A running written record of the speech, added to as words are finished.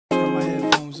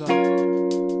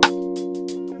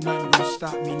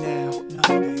stop me now. No,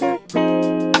 baby.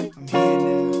 I'm here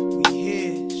now. We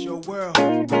here. It's your world.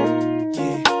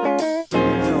 Yeah.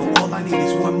 Yo, all I need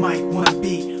is one mic, one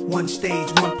beat, one stage,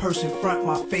 one person front,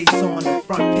 my face on the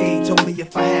front page. Only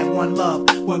if I had one love,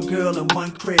 one girl and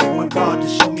one crib, one God to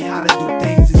show me how to do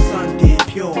things his son did.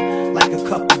 Pure, like a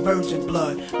cup of virgin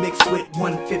blood, mixed with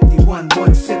 151.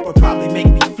 One sip will probably make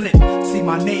me flip. See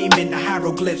my name in the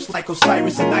hieroglyphs, like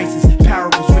Osiris and Isis.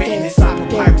 Parables written inside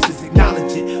papyruses,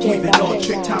 acknowledge it. We've been all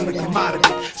tricked, time to come out of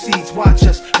it. Seeds watch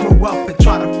us grow up and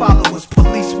try to follow us.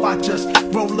 Police watch us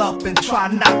roll up and try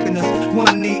knocking us.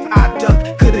 One knee I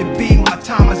duck, could it be my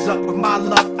time is up? With my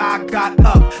luck I got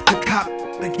up, the cop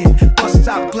again. Bust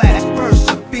out glass, burst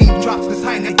a fiend, drops his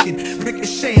Heineken.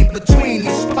 Ricocheting between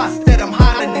the spots that I'm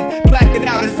hiding in. Blacking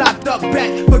out as I duck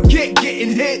back, forget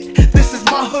getting hit. This is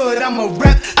my hood, I'm a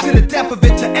rep to the death of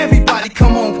it. To everybody,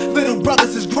 come on, little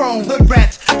brothers is grown. Hood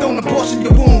rats, don't abortion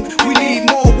your womb. We need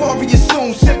more warriors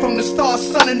soon. Sent from the stars,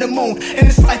 sun and the moon. In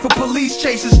this life of police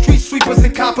chasers, street sweepers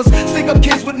and coppers. Stick up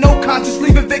kids with no conscience,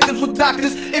 leaving victims with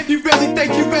doctors. If you really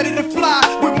think you're ready to fly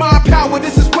with my power,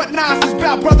 this is what Nas is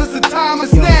about, brothers. The time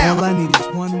is now. All I need is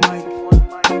one mic.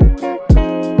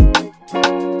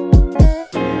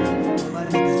 All I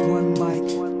need is one mic.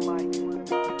 All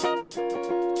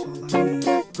I need.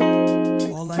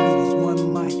 All I need is one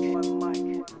mic.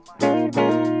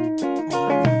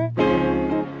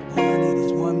 All I need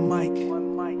is one mic.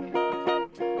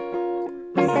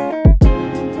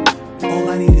 Yeah. All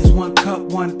I need is one cup,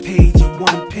 one page, and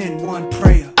one pen, one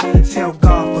prayer. Tell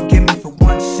God forgive me for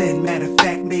one sin. Matter of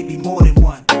fact, maybe more than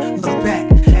one. Look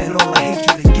back at all the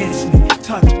hatred against me.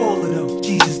 Touch all of them.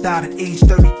 Jesus died at age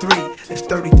 33. That's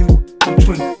 33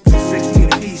 between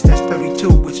 16 apiece. That's 32,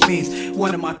 which means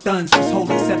one of my thuns was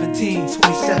holding 17.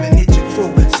 27 hit your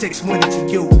crew, 6 went into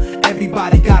you.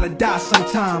 Everybody gotta die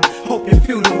sometime. Hope you're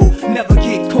funeral. Never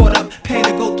get caught up. Pain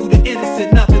to go through the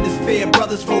innocent. Nothing is fair.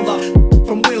 Brothers roll up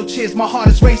from wheelchairs, my heart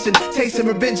is racing, tasting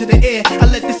revenge in the air. I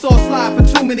let this all slide for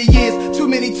too many years, too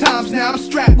many times now. I'm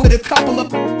strapped with a couple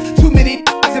of too many.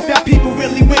 If y'all people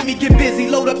really with me, get busy,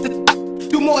 load up the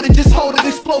do more than just hold it,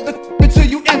 explode the until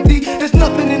you empty. There's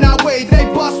nothing in our way. They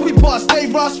bust, we bust, they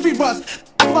rust, we rust.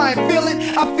 If I ain't feel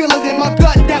it, I feel it in my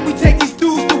gut that we take these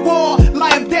dudes to war.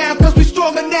 Lie them down, cause we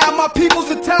stronger now. My people's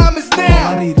the time is now.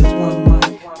 All I need is one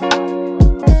mic.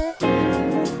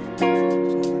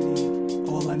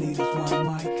 All I need is one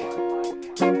mic.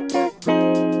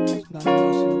 There's nothing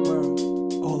else in the world.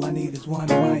 All I need is one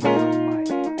mic.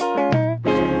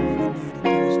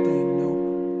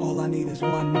 All I need is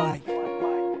one mic.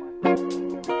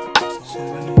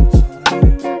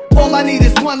 All I need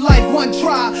is one life, one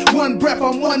try, one breath.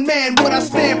 I'm one man. What I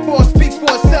stand for speaks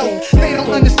for itself. They don't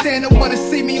understand and wanna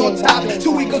see me on top.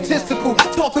 Too egotistical,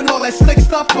 talking all that slick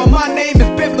stuff, but my name is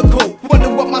biblical. Wonder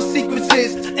what my secrets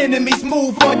is. Enemies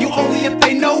move on you only if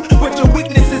they know what your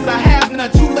weaknesses. I have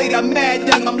none. Too late, I'm mad,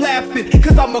 young, I'm laughing,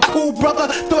 cause I'm a cool brother.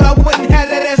 Thought I wouldn't have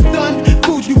that ass done.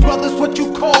 Food you brothers, what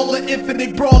you call an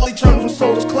infinite brawl. Eternal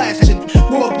souls clashing,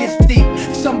 war gets deep.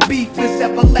 Some beef is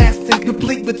everlasting,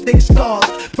 complete with thick scars.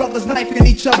 Brothers knifing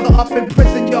each other up in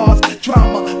prison yards.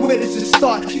 Drama, where does it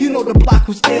start? You know the block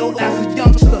was ill as a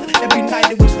youngster. Every night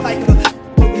it was like a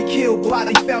killed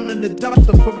body found in the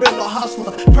dumpster. For real, a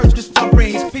hustler, purchased my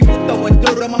rings. People throwing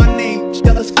dirt on my name.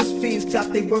 Jealous cause fiends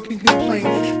got they work and complain.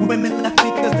 Women left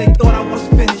me cause they thought I was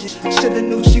finished. Shoulda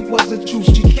knew she wasn't true.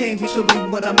 She came to me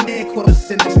when a man caught us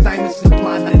in this diamonds and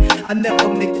blinded. I never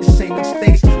make the same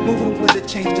mistakes. Moving with a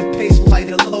change of pace,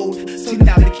 lighter load. See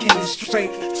now the king is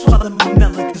straight. Swallowing my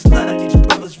melon cause none of these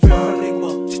brothers real. They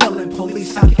were telling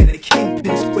police how can a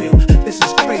kingpin squeal. This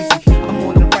is crazy. I'm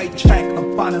on the right track.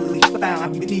 I'm finally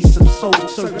found. We need some soul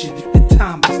searching. The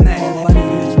time is now. All I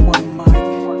need is one mic.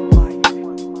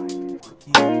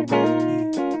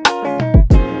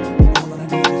 All I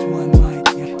need is one mic.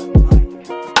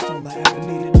 That's all I ever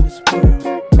needed in this world.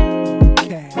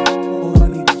 Cash. All I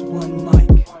need is one mic.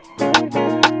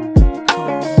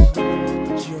 Cars,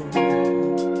 jewelry.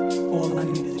 All I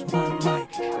need is one mic.